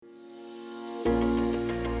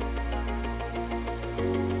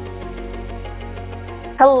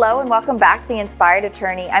Hello and welcome back to The Inspired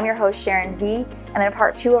Attorney. I'm your host, Sharon V. And in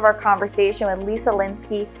part 2 of our conversation with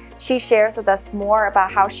Linsky, she shares with us more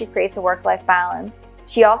about how she creates a work-life balance.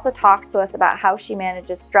 She also talks to us about how she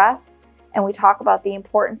manages stress, and we talk about the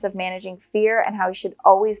importance of managing fear and how you should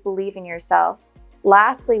always believe in yourself.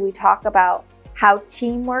 Lastly, we talk about how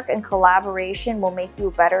teamwork and collaboration will make you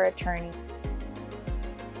a better attorney.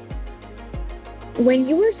 When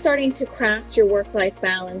you were starting to craft your work-life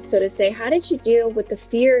balance, so to say, how did you deal with the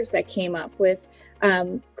fears that came up with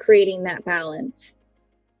creating that balance?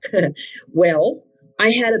 Well,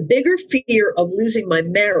 I had a bigger fear of losing my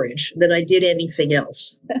marriage than I did anything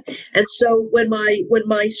else. And so when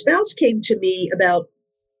my spouse came to me about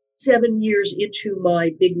 7 years into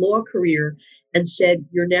my big law career and said,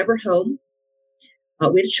 "You're never home.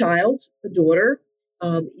 We had a child, a daughter.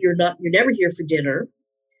 You're never here for dinner.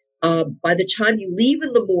 By the time you leave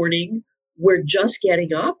in the morning, we're just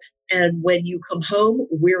getting up. And when you come home,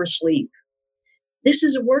 we're asleep. This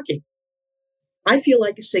isn't working. I feel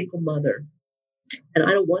like a single mother, and I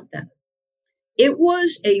don't want that." It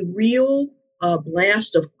was a real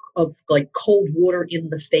blast of like cold water in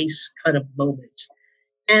the face kind of moment.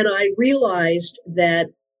 And I realized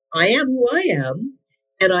that I am who I am,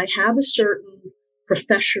 and I have a certain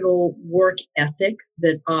professional work ethic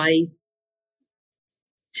that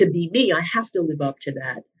to be me, I have to live up to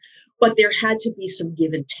that. But there had to be some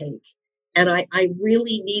give and take. And I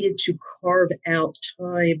really needed to carve out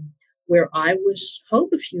time where I was home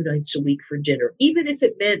a few nights a week for dinner, even if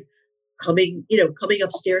it meant coming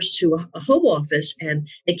upstairs to a home office and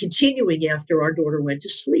continuing after our daughter went to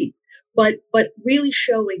sleep. But really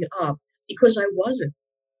showing up because I wasn't.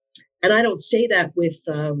 And I don't say that with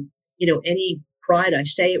any pride. I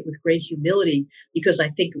say it with great humility because I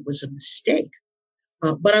think it was a mistake.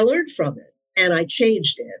 But I learned from it and I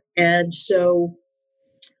changed it. And so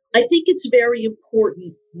I think it's very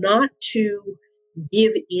important not to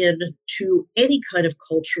give in to any kind of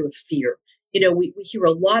culture of fear. We hear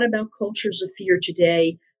a lot about cultures of fear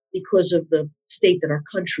today because of the state that our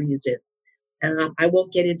country is in. And I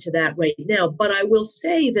won't get into that right now, but I will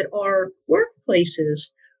say that our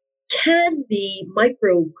workplaces can be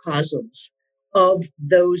microcosms of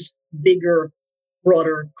those bigger,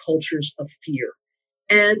 broader cultures of fear.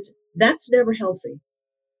 And that's never healthy.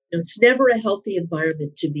 It's never a healthy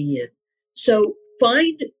environment to be in. So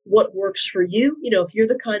find what works for you. If you're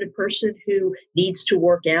the kind of person who needs to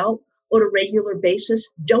work out on a regular basis,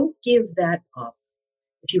 don't give that up.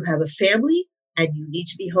 If you have a family and you need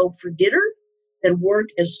to be home for dinner, then work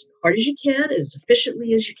as hard as you can and as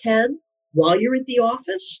efficiently as you can while you're at the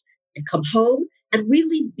office and come home and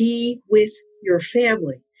really be with your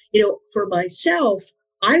family. For myself,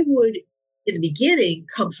 I would, in the beginning,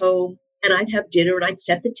 come home and I'd have dinner and I'd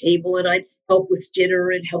set the table and I'd help with dinner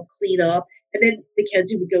and help clean up. And then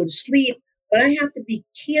Mackenzie would go to sleep. But I have to be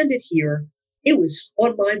candid here. It was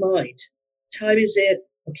on my mind. Time is it?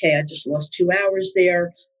 Okay, I just lost 2 hours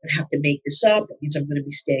there. I have to make this up. That means I'm going to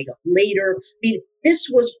be staying up later. I mean, this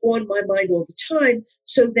was on my mind all the time,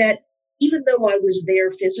 so that even though I was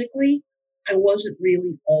there physically, I wasn't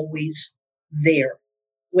really always there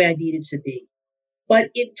the way I needed to be. But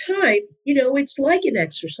in time, it's like an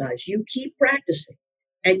exercise. You keep practicing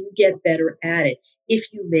and you get better at it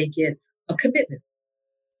if you make it a commitment.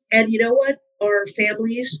 And you know what? Our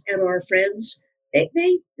families and our friends,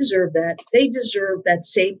 they deserve that. They deserve that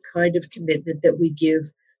same kind of commitment that we give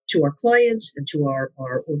to our clients and to our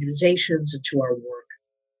organizations and to our work.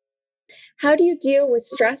 How do you deal with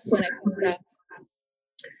stress when it comes up?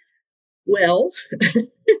 Well,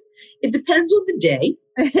 it depends on the day,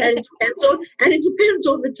 and it depends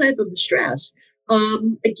on the type of the stress.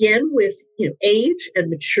 Again, with age and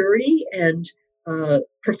maturity and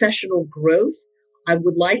professional growth, I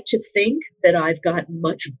would like to think that I've gotten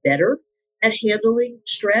much better at handling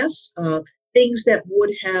stress. Things that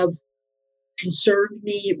would have concerned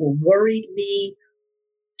me or worried me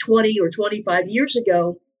 20 or 25 years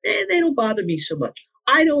ago, they don't bother me so much.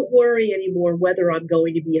 I don't worry anymore whether I'm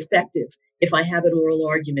going to be effective if I have an oral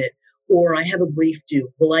argument or I have a brief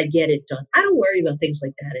due. Will I get it done? I don't worry about things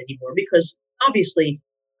like that anymore because obviously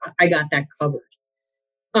I got that covered.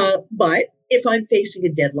 But if I'm facing a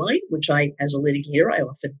deadline, which I, as a litigator, I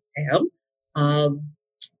often am,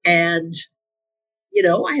 and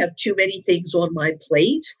I have too many things on my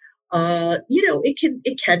plate,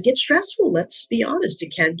 it can get stressful. Let's be honest,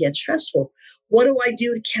 it can get stressful. What do I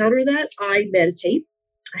do to counter that? I meditate.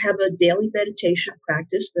 I have a daily meditation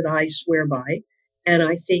practice that I swear by, and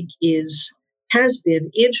I think has been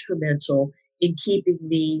instrumental in keeping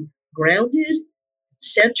me grounded,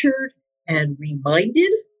 centered, and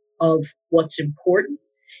reminded of what's important,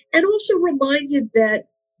 and also reminded that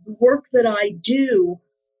the work that I do,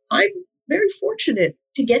 I'm very fortunate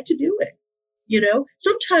to get to do it.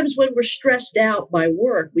 Sometimes when we're stressed out by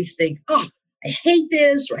work, we think, oh, I hate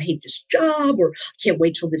this, or I hate this job, or I can't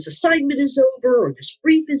wait till this assignment is over, or this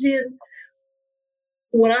brief is in.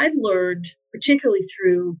 What I've learned, particularly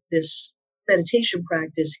through this meditation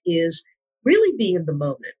practice, is really be in the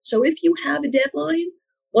moment. So if you have a deadline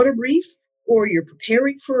on a brief, or you're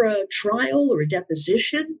preparing for a trial or a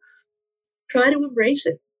deposition, try to embrace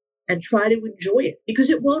it and try to enjoy it, because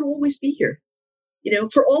it won't always be here.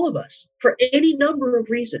 For all of us, for any number of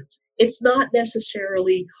reasons. It's not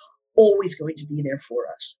necessarily always going to be there for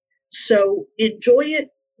us. So enjoy it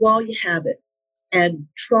while you have it, and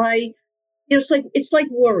try. It's like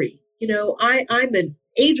worry. I'm an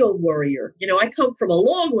age-old warrior. I come from a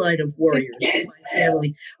long line of warriors in my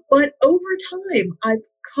family. But over time, I've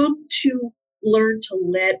come to learn to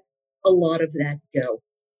let a lot of that go,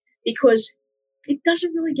 because it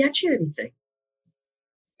doesn't really get you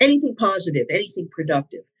anything positive, anything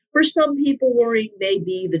productive. For some people, worrying may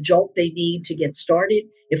be the jolt they need to get started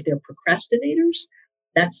if they're procrastinators.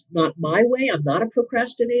 That's not my way. I'm not a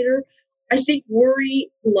procrastinator. I think worry,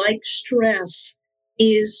 like stress,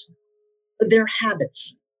 is their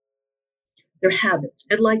habits. Their habits.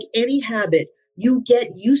 And like any habit, you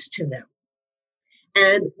get used to them.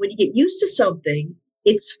 And when you get used to something,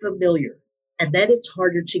 it's familiar. And then it's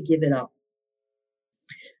harder to give it up.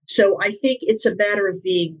 So I think it's a matter of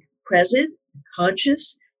being present,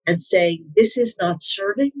 conscious, and saying, this is not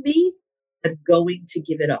serving me. I'm going to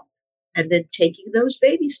give it up. And then taking those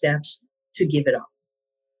baby steps to give it up.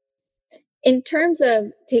 In terms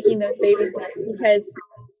of taking those baby steps, because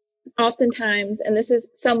oftentimes, and this is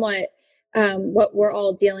somewhat what we're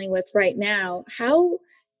all dealing with right now, how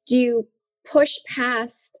do you push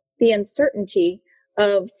past the uncertainty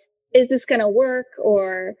of, is this going to work,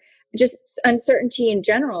 or just uncertainty in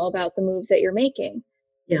general about the moves that you're making?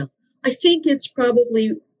 Yeah, I think it's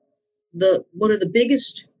probably one of the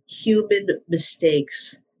biggest human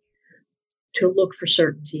mistakes to look for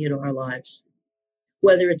certainty in our lives,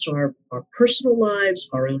 whether it's our personal lives,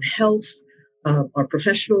 our own health, our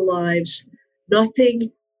professional lives.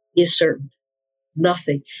 Nothing is certain.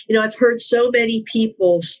 Nothing. I've heard so many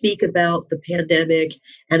people speak about the pandemic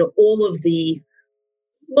and all of the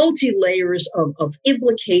multi-layers of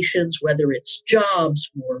implications, whether it's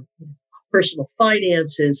jobs or personal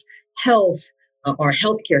finances, health, our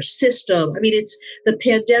healthcare system. The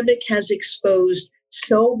pandemic has exposed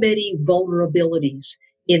so many vulnerabilities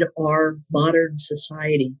in our modern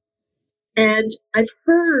society. And I've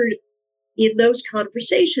heard in those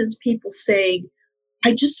conversations people saying,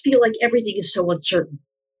 I just feel like everything is so uncertain,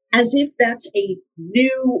 as if that's a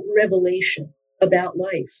new revelation about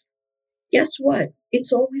life. Guess what?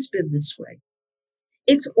 It's always been this way.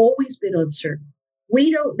 It's always been uncertain.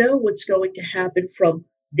 We don't know what's going to happen from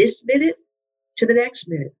this minute to the next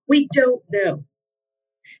minute. We don't know.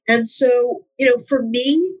 And so, for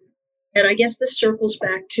me, and I guess this circles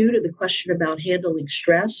back to the question about handling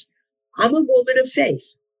stress, I'm a woman of faith.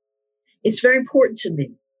 It's very important to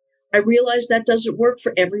me. I realize that doesn't work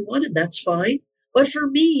for everyone, and that's fine. But for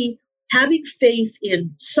me, having faith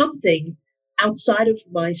in something outside of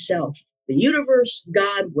myself, the universe,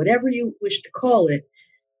 God, whatever you wish to call it,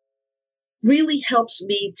 really helps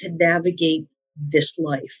me to navigate this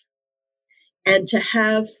life and to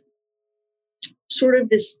have sort of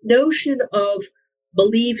this notion of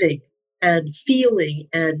believing and feeling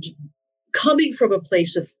and coming from a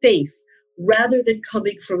place of faith rather than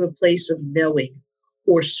coming from a place of knowing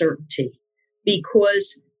or certainty.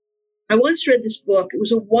 Because I once read this book. It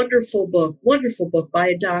was a wonderful book by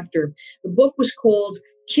a doctor. The book was called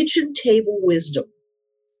Kitchen Table Wisdom.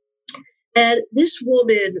 And this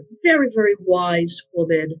woman, very, very wise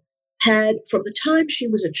woman, had, from the time she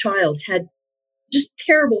was a child, had just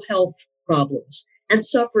terrible health problems and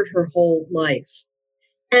suffered her whole life.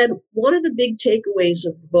 And one of the big takeaways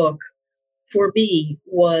of the book for me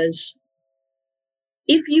was,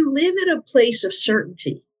 if you live in a place of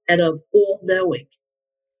certainty and of all knowing,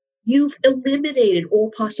 you've eliminated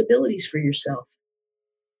all possibilities for yourself.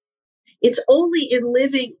 It's only in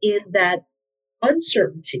living in that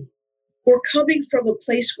uncertainty or coming from a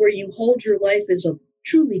place where you hold your life as a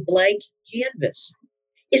truly blank canvas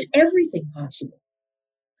is everything possible.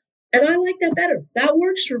 And I like that better. That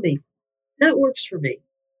works for me. That works for me.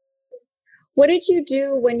 What did you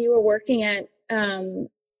do when you were working at the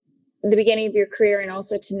beginning of your career and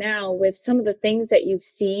also to now with some of the things that you've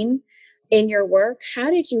seen in your work. How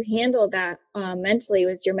did you handle that mentally?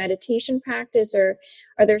 Was your meditation practice, or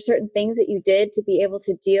are there certain things that you did to be able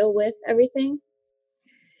to deal with everything?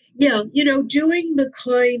 Yeah, doing the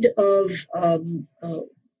kind of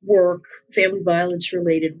work, family violence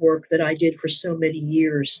related work that I did for so many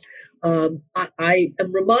years, I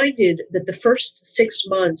am reminded that the first 6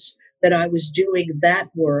 months that I was doing that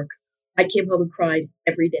work, I came home and cried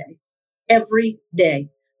every day,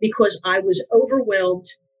 because I was overwhelmed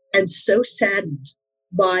and so saddened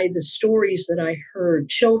by the stories that I heard.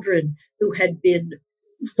 Children who had been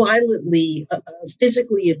violently,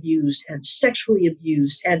 physically abused and sexually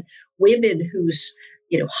abused, and women whose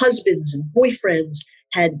husbands and boyfriends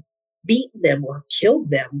had beaten them or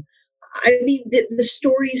killed them. I mean, the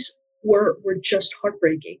stories were just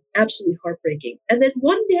heartbreaking, absolutely heartbreaking. And then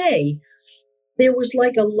one day there was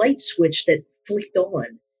like a light switch that flicked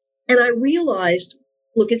on, and I realized,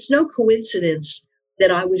 look, it's no coincidence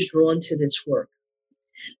that I was drawn to this work.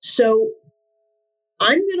 So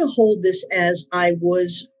I'm going to hold this as I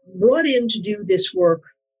was brought in to do this work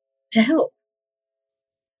to help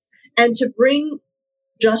and to bring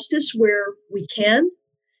justice where we can,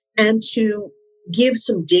 and to give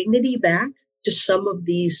some dignity back to some of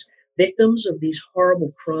these victims of these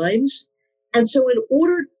horrible crimes. And so, in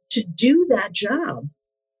order to do that job,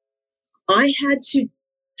 I had to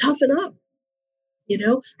toughen up.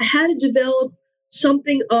 I had to develop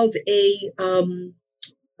something of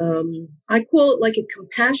I call it like a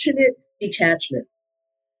compassionate detachment.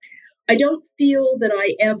 I don't feel that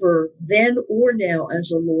I ever, then or now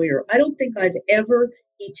as a lawyer, I don't think I've ever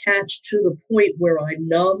detached to the point where I'm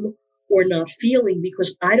numb or not feeling,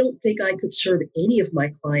 because I don't think I could serve any of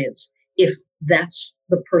my clients if that's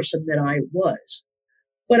the person that I was.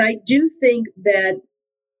 But I do think that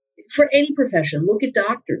for any profession, look at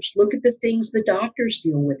doctors, look at the things the doctors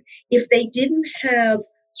deal with. If they didn't have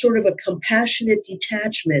sort of a compassionate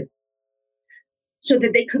detachment so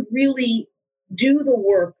that they could really do the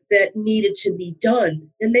work that needed to be done,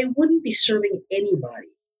 then they wouldn't be serving anybody.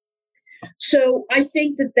 So I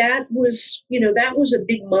think that was a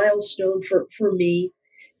big milestone for me,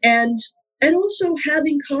 and also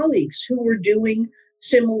having colleagues who were doing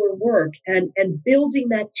similar work, and building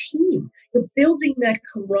that team, building that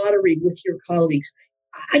camaraderie with your colleagues.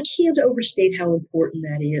 I can't overstate how important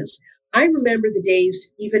that is. I remember the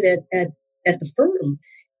days, even at the firm,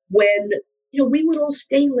 when we would all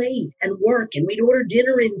stay late and work, and we'd order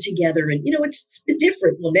dinner in together. And it's been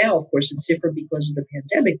different. Well, now of course it's different because of the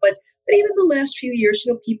pandemic, but even the last few years,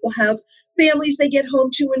 people have families they get home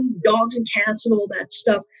to, and dogs and cats and all that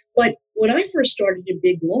stuff. But when I first started in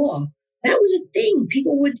big law, that was a thing.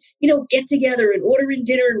 People would, get together and order in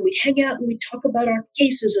dinner, and we'd hang out and we'd talk about our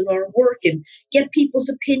cases and our work and get people's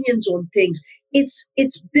opinions on things. It's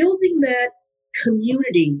building that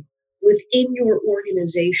community within your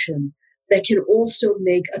organization that can also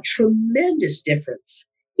make a tremendous difference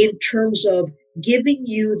in terms of giving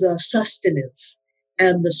you the sustenance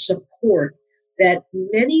and the support that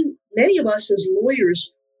many of us as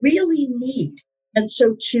lawyers really need. And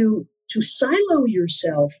so to silo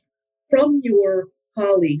yourself from your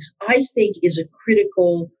colleagues, I think, is a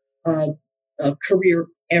critical career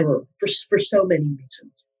error for so many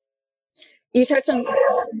reasons. You touch on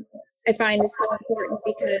something I find is so important,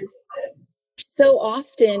 because so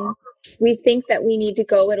often we think that we need to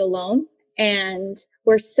go it alone, and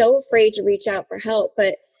we're so afraid to reach out for help.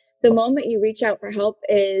 But the moment you reach out for help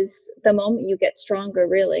is the moment you get stronger,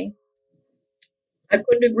 really. I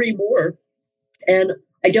couldn't agree more. And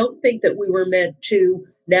I don't think that we were meant to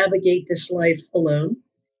navigate this life alone.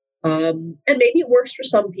 And maybe it works for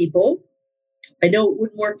some people. I know it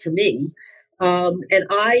wouldn't work for me. And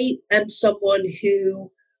I am someone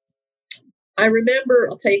who, I remember,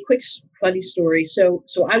 I'll tell you a quick funny story. So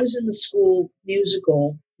I was in the school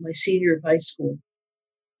musical my senior year of high school.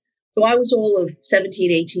 So I was all of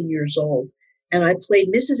 17, 18 years old, and I played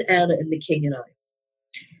Mrs. Anna in The King and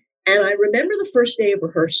I. And I remember the first day of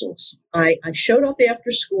rehearsals. I showed up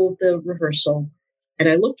after school at the rehearsal, and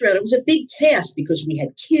I looked around. It was a big cast because we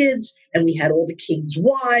had kids and we had all the king's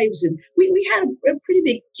wives, and we had a pretty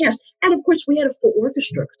big cast. And of course, we had a full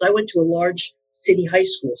orchestra because I went to a large city high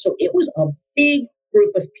school. So it was a big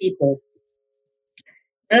group of people.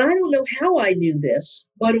 And I don't know how I knew this,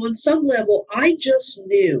 but on some level, I just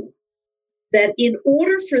knew that in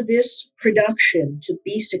order for this production to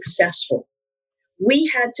be successful, we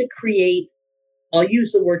had to create, I'll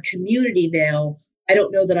use the word community now. I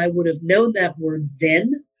don't know that I would have known that word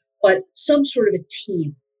then, but some sort of a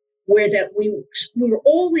team where that we were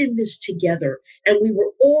all in this together, and we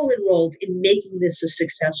were all enrolled in making this a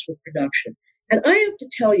successful production. And I have to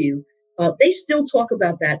tell you, They still talk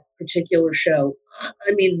about that particular show.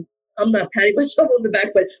 I mean, I'm not patting myself on the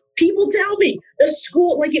back, but people tell me the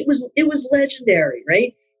school, like it was legendary,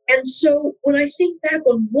 right? And so when I think back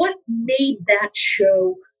on what made that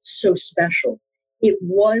show so special, it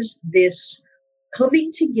was this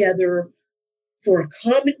coming together for a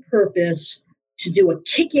common purpose to do a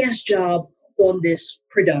kick-ass job on this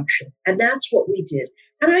production. And that's what we did.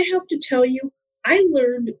 And I have to tell you, I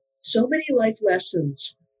learned so many life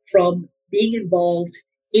lessons from being involved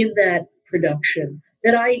in that production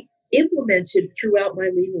that I implemented throughout my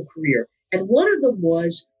legal career. And one of them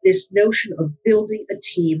was this notion of building a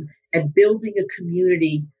team and building a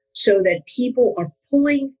community so that people are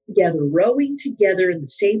pulling together, rowing together in the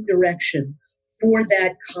same direction for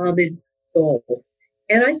that common goal.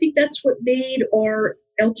 And I think that's what made our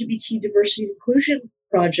LGBT diversity and inclusion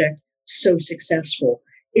project so successful.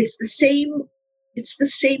 It's the same, it's the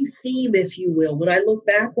same theme, if you will. When I look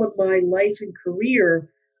back on my life and career,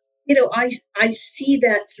 I see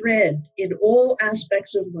that thread in all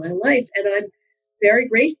aspects of my life. And I'm very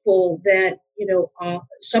grateful that,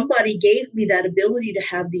 somebody gave me that ability to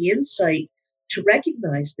have the insight to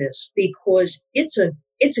recognize this, because it's a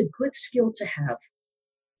good skill to have.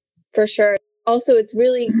 For sure. Also, it's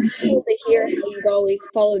really cool to hear how you've always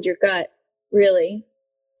followed your gut, really.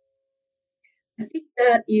 I think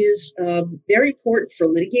that is very important for a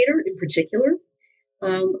litigator in particular.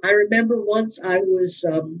 I remember once it was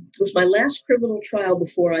my last criminal trial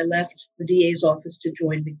before I left the DA's office to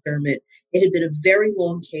join McDermott. It had been a very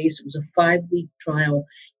long case. It was a 5-week trial.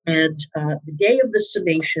 And the day of the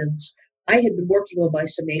summations, I had been working on my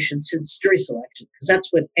summation since jury selection, because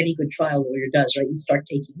that's what any good trial lawyer does, right? You start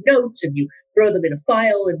taking notes and you throw them in a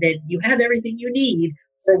file, and then you have everything you need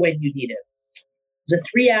for when you need it. It was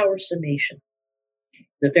a 3-hour summation.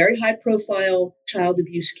 A very high profile child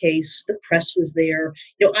abuse case. The press was there.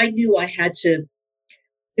 I knew I had to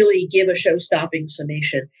really give a show stopping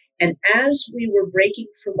summation. And as we were breaking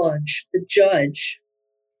for lunch, the judge,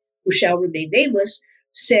 who shall remain nameless,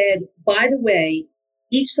 said, by the way,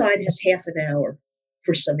 each side has half an hour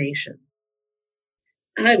for summation.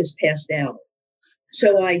 I was passed out.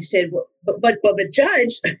 So I said, well, but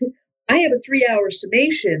judge, I have a 3-hour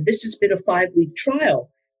summation. This has been a 5-week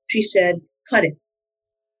trial. She said, cut it.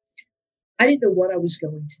 I didn't know what I was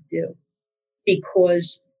going to do,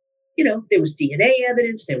 because, there was DNA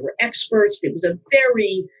evidence, there were experts, it was a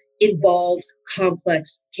very involved,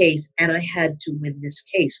 complex case, and I had to win this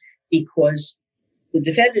case because the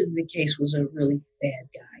defendant in the case was a really bad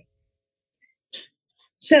guy.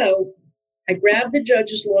 So I grabbed the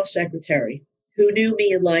judge's law secretary, who knew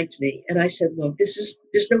me and liked me, and I said, look, there's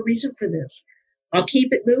no reason for this. I'll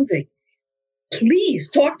keep it moving. Please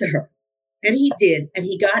talk to her. And he did, and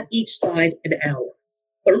he got each side an hour.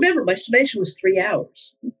 But remember, my summation was 3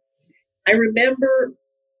 hours. I remember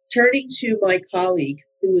turning to my colleague,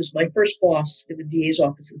 who was my first boss in the DA's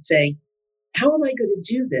office, and saying, how am I going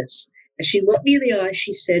to do this? And she looked me in the eye.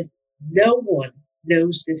 She said, no one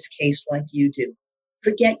knows this case like you do.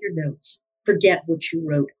 Forget your notes. Forget what you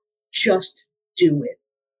wrote. Just do it.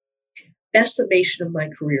 Best summation of my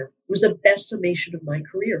career. It was the best summation of my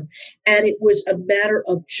career. And it was a matter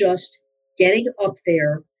of just getting up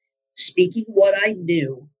there, speaking what I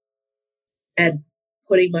knew, and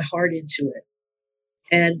putting my heart into it.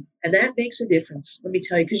 And that makes a difference, let me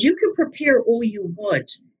tell you, because you can prepare all you want.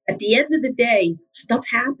 At the end of the day, stuff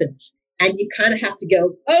happens, and you kind of have to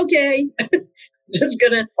go, okay, just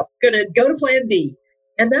gonna go to plan B.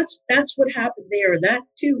 And that's what happened there. And that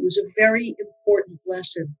too was a very important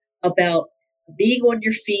lesson about being on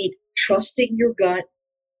your feet, trusting your gut,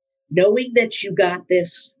 knowing that you got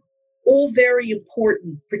this. All very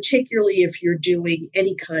important, particularly if you're doing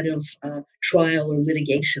any kind of trial or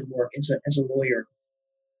litigation work as a lawyer.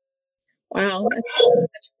 Wow, that's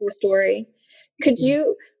such a cool story.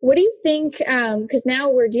 What do you think, because now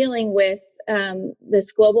we're dealing with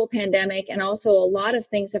this global pandemic, and also a lot of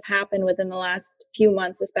things have happened within the last few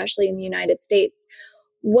months, especially in the United States.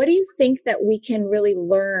 What do you think that we can really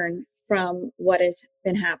learn from what has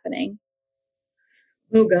been happening?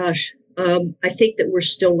 Oh, gosh. I think that we're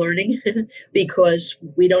still learning because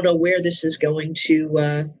we don't know where this is going to,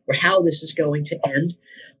 or how this is going to end.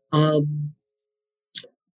 I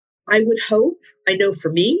would hope, I know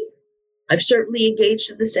for me, I've certainly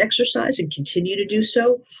engaged in this exercise and continue to do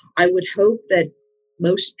so. I would hope that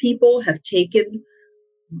most people have taken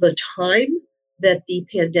the time that the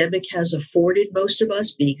pandemic has afforded most of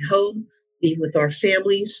us, being home, being with our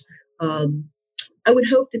families. I would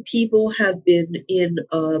hope that people have been in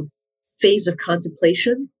a phase of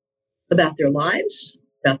contemplation about their lives,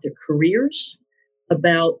 about their careers,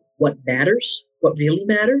 about what matters, what really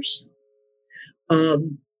matters.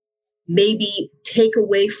 Um, Maybe take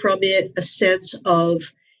away from it a sense of,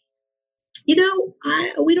 we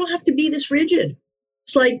don't have to be this rigid.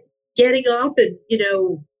 It's like getting up and,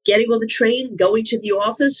 getting on the train, going to the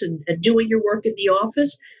office and doing your work in the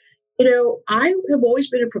office. I have always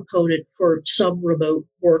been a proponent for some remote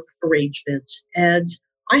work arrangements. And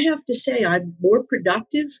I have to say, I'm more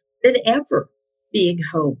productive than ever being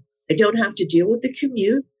home. I don't have to deal with the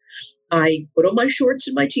commute. I put on my shorts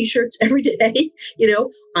and my t-shirts every day.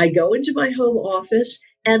 I go into my home office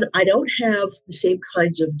and I don't have the same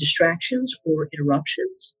kinds of distractions or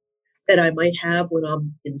interruptions that I might have when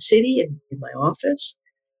I'm in the city and in my office.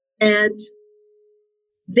 And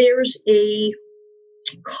there's a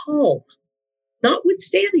calm,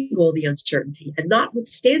 notwithstanding all the uncertainty and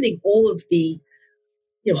notwithstanding all of the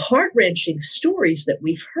heart-wrenching stories that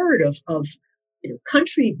we've heard of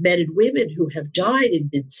country men and women who have died and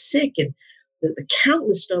been sick, and the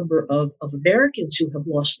countless number of Americans who have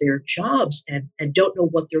lost their jobs and don't know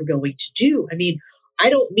what they're going to do. I mean, I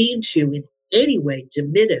don't mean to in any way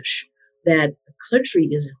diminish that the country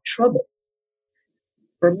is in trouble.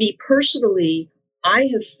 For me personally, I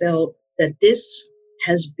have felt that this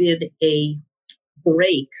has been a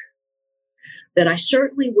break that I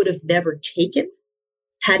certainly would have never taken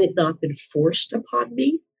had it not been forced upon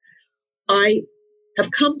me. I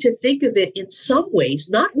have come to think of it in some ways,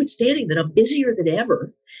 notwithstanding that I'm busier than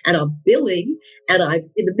ever and I'm billing and I'm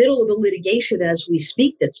in the middle of a litigation as we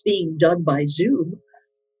speak that's being done by Zoom.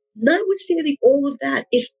 Notwithstanding all of that,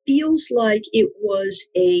 it feels like it was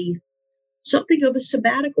something of a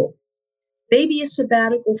sabbatical, maybe a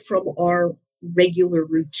sabbatical from our regular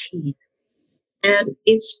routine. And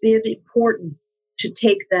it's been important to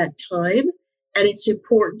take that time, and it's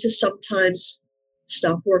important to sometimes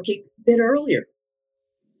stop working a bit earlier,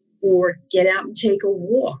 or get out and take a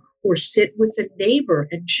walk, or sit with a neighbor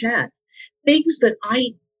and chat. Things that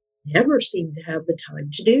I never seemed to have the time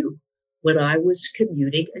to do when I was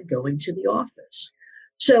commuting and going to the office.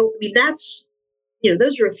 So, I mean,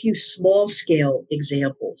 those are a few small scale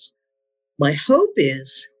examples. My hope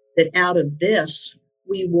is that out of this,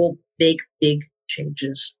 we will make big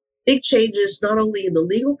changes. Big changes not only in the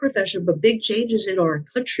legal profession, but big changes in our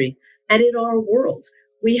country and in our world.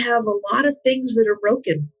 We have a lot of things that are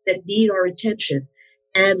broken that need our attention.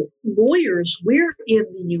 And lawyers, we're in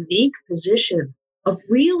the unique position of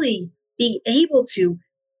really being able to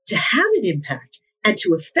have an impact and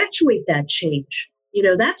to effectuate that change.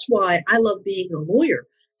 That's why I love being a lawyer.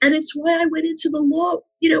 And it's why I went into the law,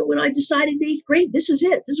 when I decided in eighth grade, this is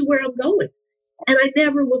it. This is where I'm going. And I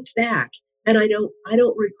never looked back. And I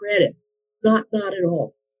don't regret it. Not at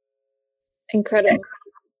all. Incredible.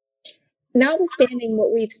 Notwithstanding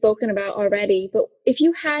what we've spoken about already, but if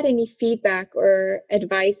you had any feedback or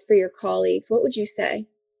advice for your colleagues, what would you say?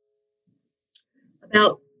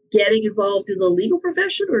 About getting involved in the legal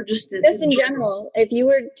profession, or just in general? If you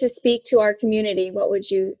were to speak to our community, what would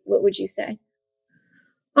you say?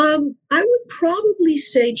 I would probably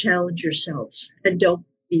say challenge yourselves and don't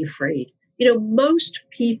be afraid. Most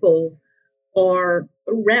people are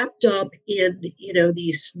wrapped up in,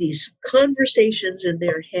 these conversations in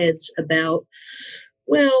their heads about,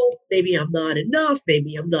 well, maybe I'm not enough,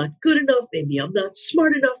 maybe I'm not good enough, maybe I'm not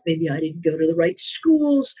smart enough, maybe I didn't go to the right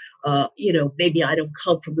schools, maybe I don't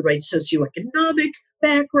come from the right socioeconomic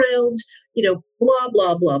background, blah,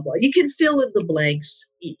 blah, blah, blah. You can fill in the blanks.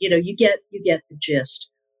 You get the gist.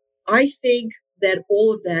 I think that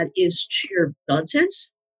all of that is sheer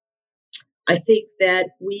nonsense. I think that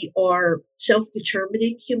we are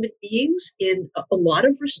self-determining human beings in a lot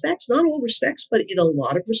of respects, not all respects, but in a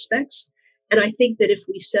lot of respects. And I think that if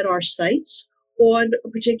we set our sights on a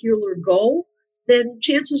particular goal, then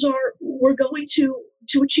chances are we're going to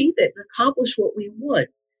achieve it and accomplish what we want.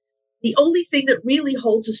 The only thing that really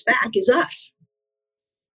holds us back is us.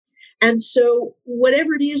 And so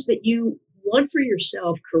whatever it is that you want for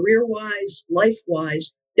yourself, career-wise,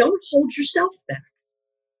 life-wise, don't hold yourself back.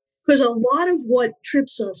 Because a lot of what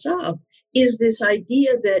trips us up is this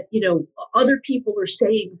idea that, other people are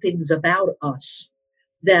saying things about us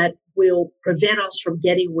that will prevent us from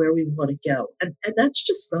getting where we want to go. And that's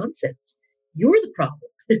just nonsense. You're the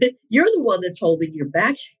problem. You're the one that's holding your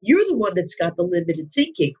back. You're the one that's got the limited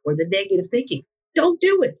thinking or the negative thinking. Don't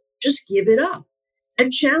do it. Just give it up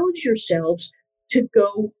and challenge yourselves to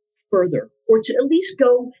go further, or to at least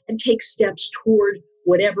go and take steps toward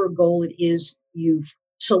whatever goal it is you've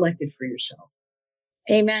selected for yourself.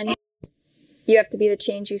 Amen. You have to be the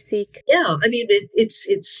change you seek. Yeah, I mean,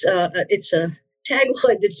 it's a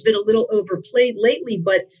tagline that's been a little overplayed lately,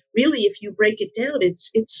 but really, if you break it down,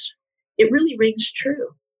 it really rings true.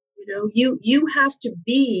 You have to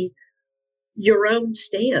be your own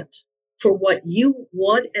stand for what you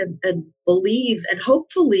want and believe, and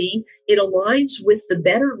hopefully it aligns with the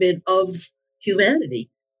betterment of humanity.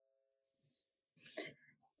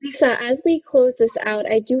 Lisa, as we close this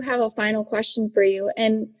out, I do have a final question for you,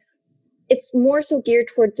 and it's more so geared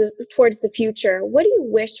towards the future. What do you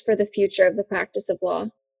wish for the future of the practice of law?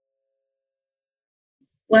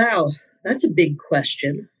 Wow, that's a big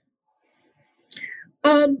question.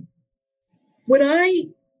 When I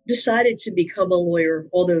decided to become a lawyer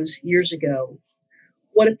all those years ago,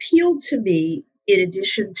 what appealed to me, in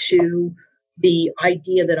addition to the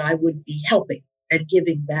idea that I would be helping and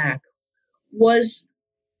giving back, was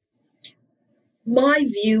my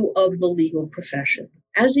view of the legal profession.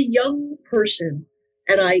 As a young person,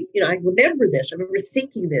 and I remember this, I remember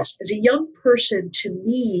thinking this, as a young person, to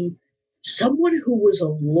me, someone who was a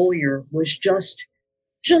lawyer was just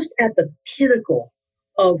at the pinnacle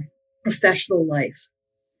of professional life.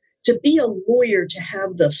 To be a lawyer, to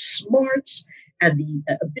have the smarts and the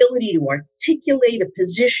ability to articulate a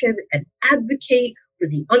position and advocate for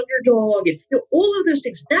the underdog, and all of those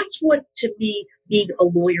things, that's what, to me, being a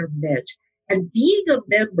lawyer meant. And being a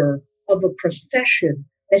member of a profession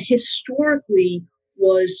that historically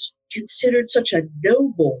was considered such a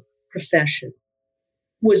noble profession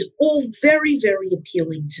was all very, very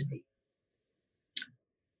appealing to me.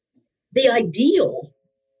 The ideal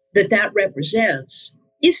that represents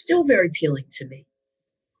is still very appealing to me.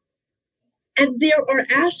 And there are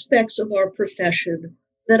aspects of our profession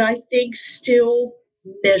that I think still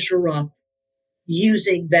measure up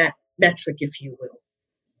using that metric, if you will.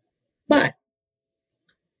 But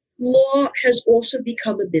law has also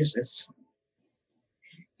become a business.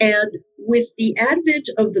 And with the advent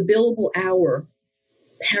of the billable hour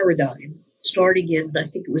paradigm, starting in, I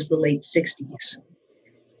think it was the late 60s,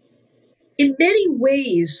 in many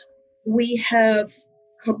ways, we have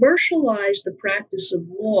commercialized the practice of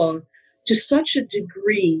law to such a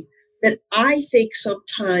degree that I think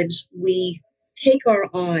sometimes we take our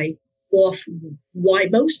eye off why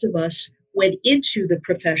most of us went into the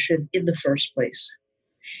profession in the first place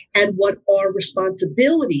and what our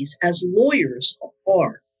responsibilities as lawyers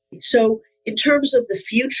are. So, in terms of the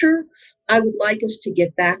future, I would like us to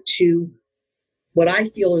get back to what I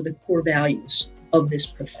feel are the core values of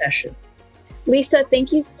this profession. Lisa,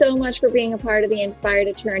 thank you so much for being a part of the Inspired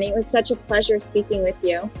Attorney. It was such a pleasure speaking with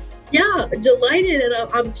you. Yeah, delighted, and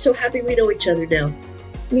I'm so happy we know each other now.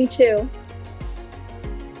 Me too.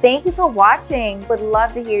 Thank you for watching. Would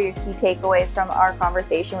love to hear your key takeaways from our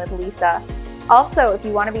conversation with Lisa. Also, if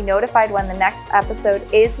you want to be notified when the next episode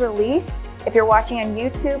is released, if you're watching on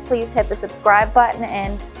YouTube, please hit the subscribe button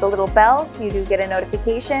and the little bell so you do get a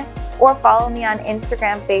notification, or follow me on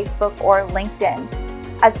Instagram, Facebook, or LinkedIn.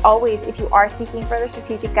 As always, if you are seeking further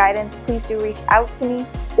strategic guidance, please do reach out to me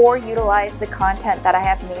or utilize the content that I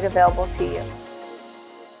have made available to you.